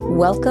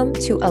Welcome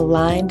to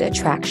Aligned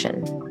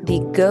Attraction,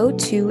 the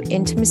go-to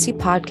intimacy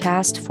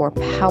podcast for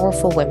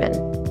powerful women.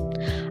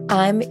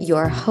 I'm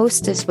your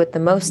hostess with the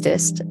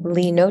mostest,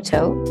 Lee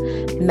Noto,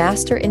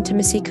 master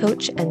intimacy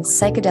coach and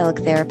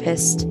psychedelic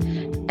therapist,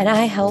 and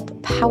I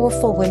help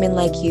powerful women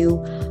like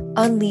you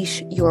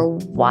unleash your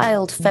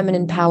wild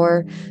feminine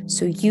power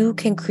so you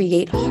can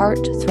create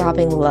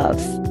heart-throbbing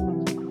love.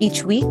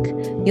 Each week,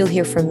 you'll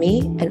hear from me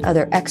and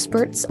other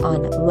experts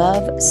on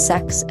love,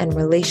 sex, and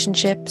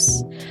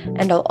relationships,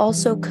 and I'll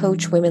also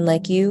coach women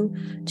like you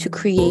to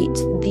create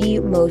the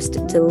most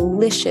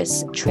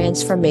delicious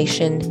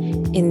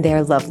transformation in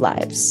their love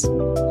lives.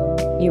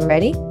 You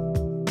ready?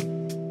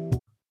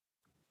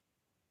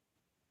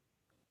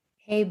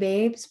 Hey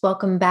babes,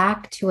 welcome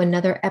back to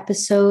another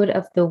episode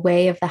of The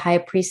Way of the High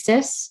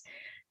Priestess.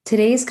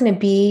 Today's going to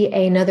be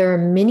another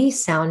mini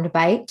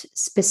soundbite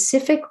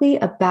specifically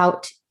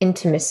about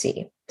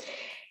intimacy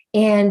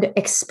and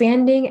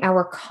expanding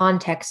our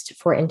context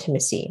for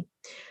intimacy.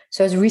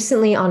 So I was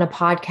recently on a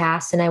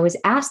podcast and I was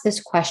asked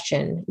this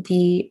question.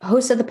 The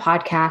host of the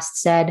podcast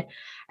said,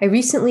 I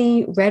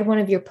recently read one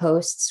of your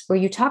posts where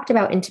you talked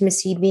about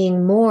intimacy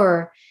being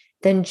more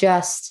than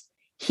just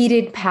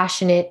heated,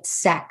 passionate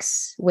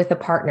sex with a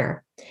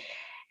partner.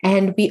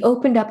 And we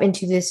opened up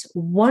into this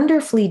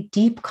wonderfully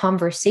deep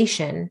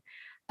conversation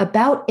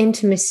about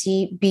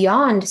intimacy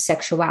beyond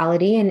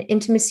sexuality and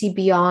intimacy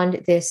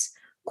beyond this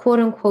quote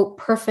unquote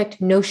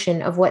perfect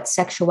notion of what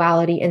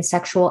sexuality and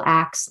sexual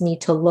acts need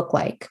to look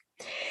like.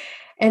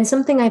 And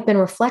something I've been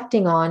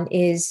reflecting on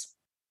is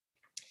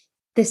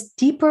this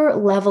deeper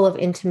level of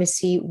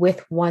intimacy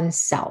with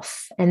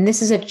oneself. And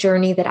this is a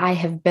journey that I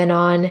have been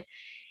on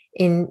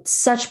in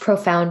such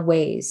profound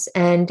ways.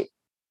 And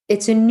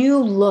it's a new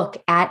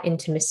look at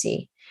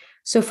intimacy.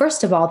 So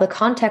first of all, the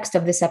context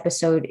of this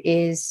episode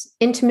is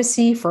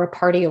intimacy for a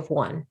party of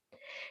one,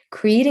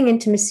 creating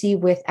intimacy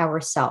with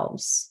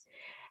ourselves.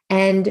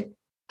 And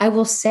I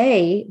will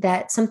say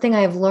that something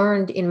I've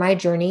learned in my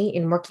journey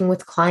in working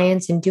with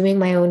clients and doing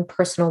my own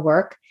personal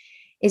work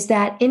is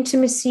that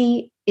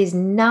intimacy is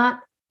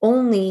not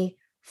only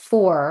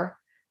for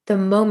the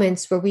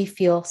moments where we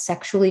feel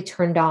sexually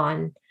turned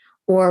on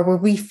or where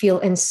we feel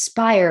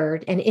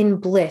inspired and in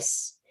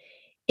bliss.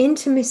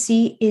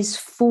 Intimacy is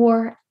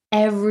for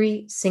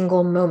every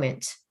single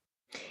moment.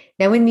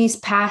 Now, in these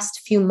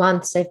past few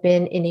months, I've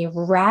been in a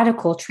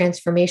radical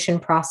transformation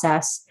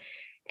process,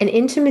 and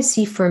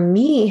intimacy for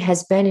me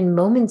has been in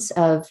moments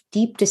of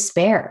deep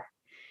despair,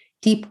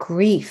 deep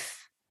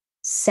grief,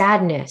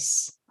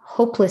 sadness,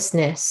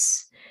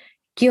 hopelessness,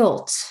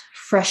 guilt,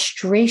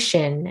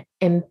 frustration,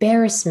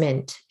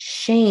 embarrassment,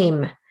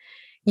 shame,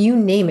 you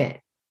name it.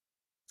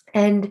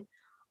 And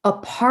a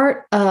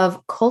part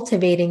of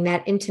cultivating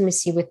that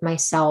intimacy with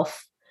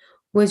myself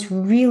was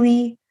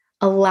really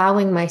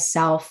allowing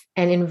myself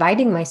and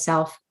inviting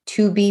myself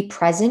to be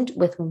present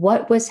with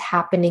what was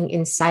happening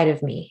inside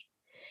of me.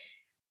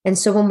 And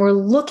so when we're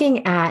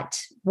looking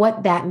at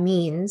what that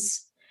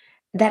means,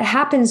 that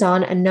happens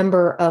on a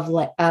number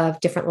of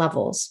different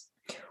levels.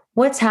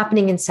 What's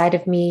happening inside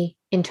of me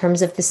in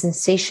terms of the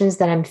sensations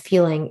that I'm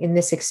feeling in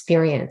this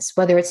experience,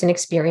 whether it's an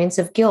experience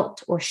of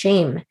guilt or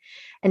shame,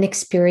 an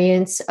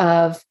experience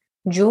of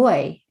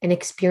joy, an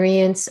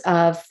experience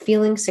of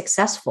feeling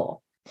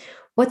successful.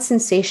 What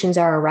sensations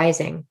are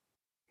arising?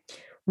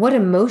 What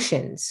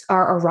emotions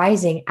are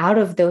arising out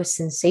of those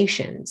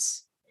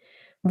sensations?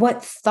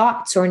 What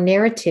thoughts or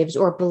narratives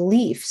or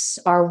beliefs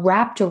are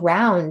wrapped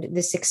around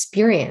this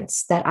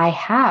experience that I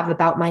have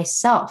about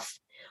myself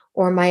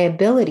or my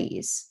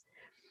abilities?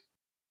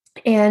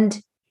 And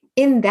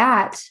in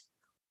that,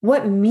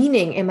 what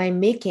meaning am I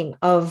making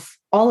of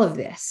all of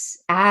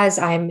this as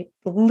I'm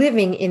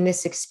living in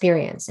this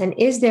experience? And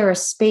is there a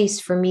space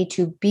for me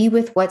to be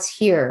with what's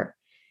here,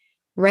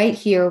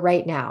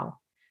 right now,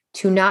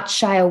 to not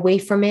shy away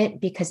from it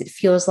because it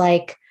feels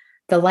like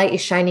the light is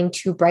shining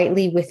too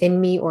brightly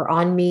within me or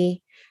on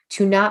me,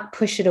 to not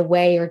push it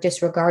away or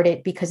disregard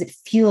it because it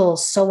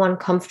feels so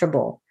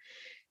uncomfortable,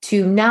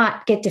 to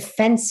not get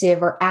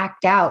defensive or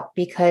act out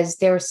because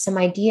there's some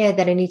idea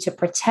that I need to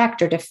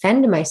protect or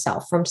defend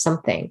myself from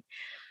something.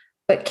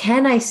 But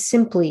can I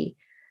simply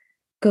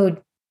go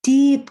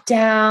deep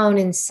down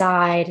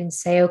inside and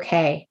say,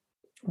 okay,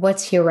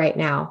 what's here right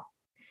now?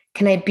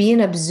 Can I be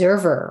an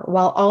observer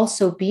while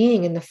also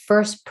being in the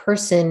first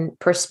person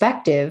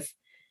perspective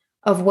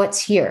of what's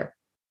here?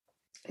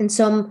 And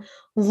so I'm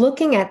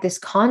looking at this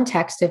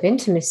context of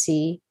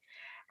intimacy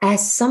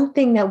as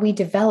something that we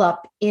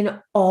develop in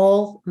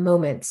all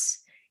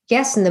moments.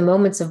 Yes, in the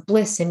moments of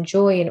bliss and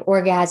joy and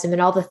orgasm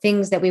and all the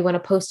things that we want to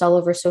post all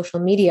over social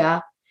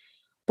media.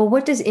 But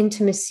what does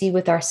intimacy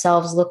with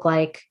ourselves look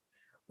like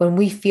when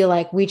we feel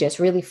like we just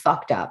really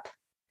fucked up?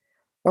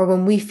 Or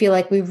when we feel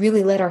like we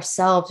really let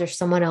ourselves or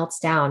someone else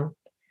down?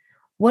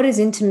 What does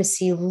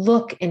intimacy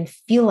look and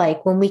feel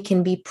like when we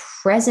can be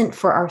present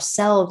for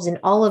ourselves in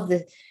all of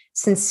the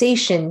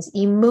sensations,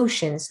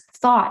 emotions,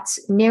 thoughts,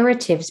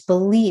 narratives,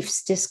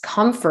 beliefs,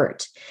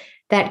 discomfort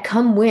that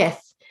come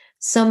with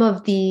some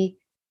of the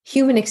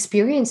human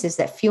experiences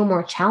that feel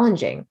more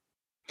challenging?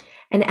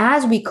 And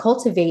as we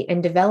cultivate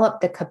and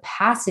develop the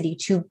capacity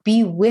to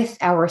be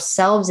with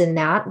ourselves in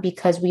that,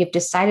 because we have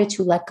decided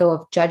to let go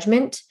of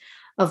judgment,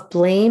 of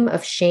blame,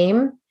 of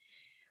shame,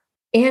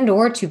 and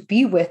or to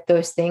be with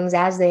those things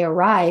as they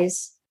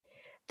arise,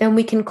 then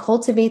we can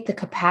cultivate the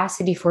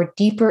capacity for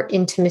deeper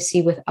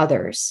intimacy with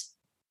others.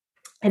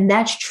 And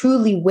that's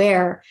truly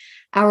where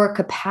our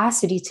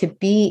capacity to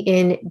be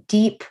in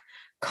deep,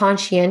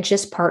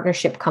 conscientious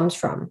partnership comes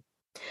from.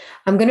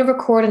 I'm going to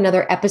record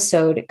another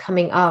episode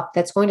coming up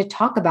that's going to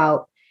talk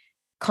about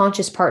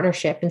conscious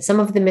partnership and some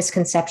of the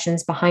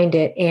misconceptions behind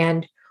it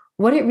and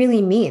what it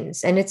really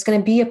means. And it's going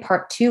to be a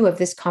part 2 of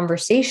this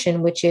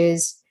conversation, which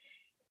is,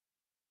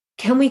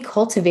 can we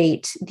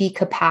cultivate the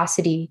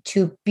capacity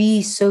to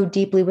be so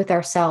deeply with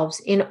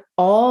ourselves in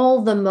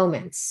all the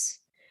moments,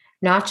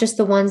 not just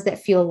the ones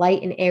that feel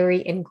light and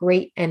airy and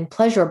great and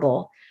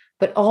pleasurable,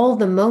 but all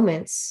the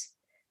moments,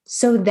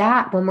 so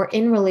that when we're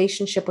in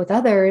relationship with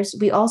others,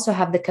 we also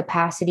have the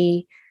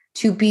capacity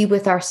to be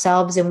with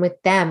ourselves and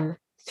with them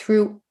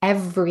through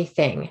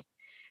everything.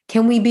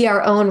 Can we be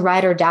our own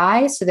ride or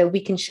die so that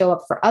we can show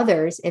up for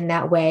others in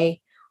that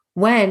way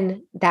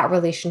when that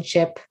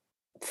relationship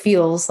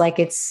feels like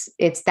it's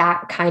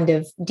that kind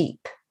of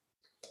deep?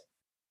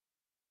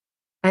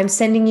 I'm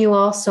sending you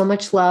all so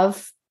much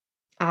love.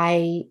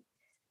 I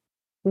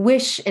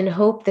wish and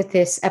hope that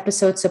this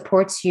episode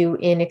supports you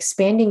in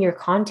expanding your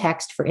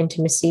context for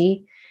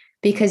intimacy,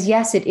 because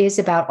yes, it is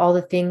about all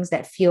the things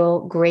that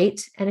feel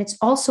great, and it's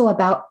also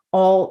about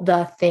all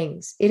the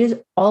things. It is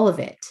all of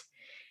it.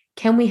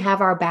 Can we have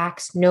our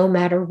backs no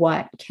matter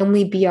what? Can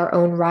we be our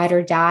own ride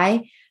or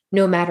die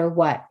no matter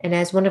what? And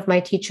as one of my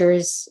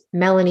teachers,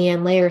 Melanie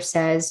Ann Layer,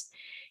 says,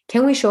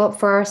 can we show up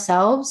for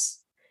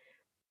ourselves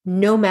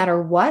no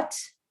matter what?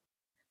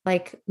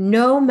 Like,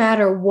 no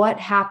matter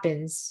what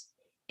happens,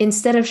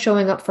 instead of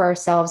showing up for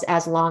ourselves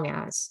as long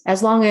as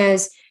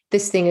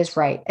this thing is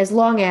right, as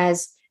long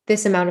as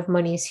this amount of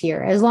money is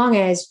here, as long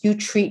as you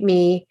treat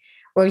me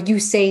or you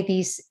say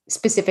these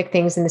specific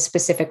things in the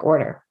specific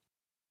order.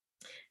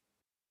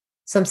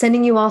 So I'm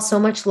sending you all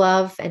so much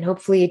love and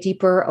hopefully a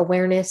deeper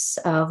awareness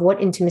of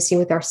what intimacy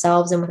with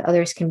ourselves and with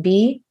others can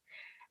be.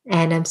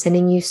 And I'm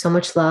sending you so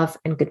much love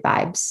and good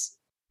vibes.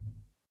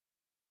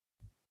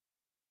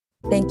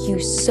 Thank you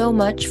so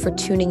much for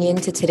tuning in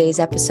to today's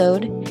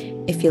episode.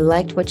 If you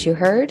liked what you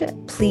heard,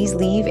 please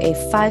leave a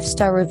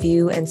 5-star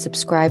review and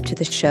subscribe to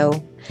the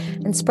show.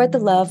 And spread the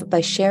love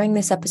by sharing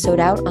this episode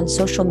out on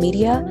social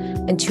media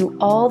and to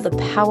all the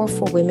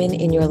powerful women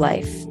in your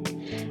life.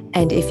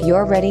 And if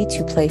you're ready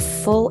to play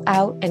full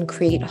out and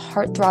create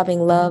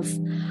heart-throbbing love,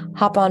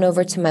 hop on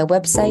over to my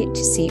website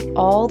to see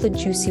all the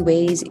juicy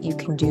ways you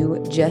can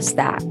do just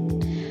that.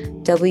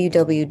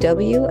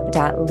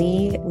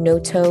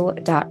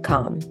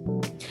 www.leenoto.com.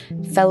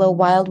 Fellow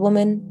wild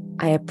woman,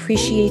 I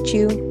appreciate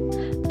you.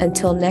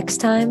 Until next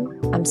time,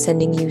 I'm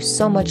sending you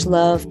so much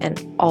love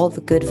and all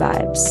the good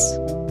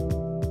vibes.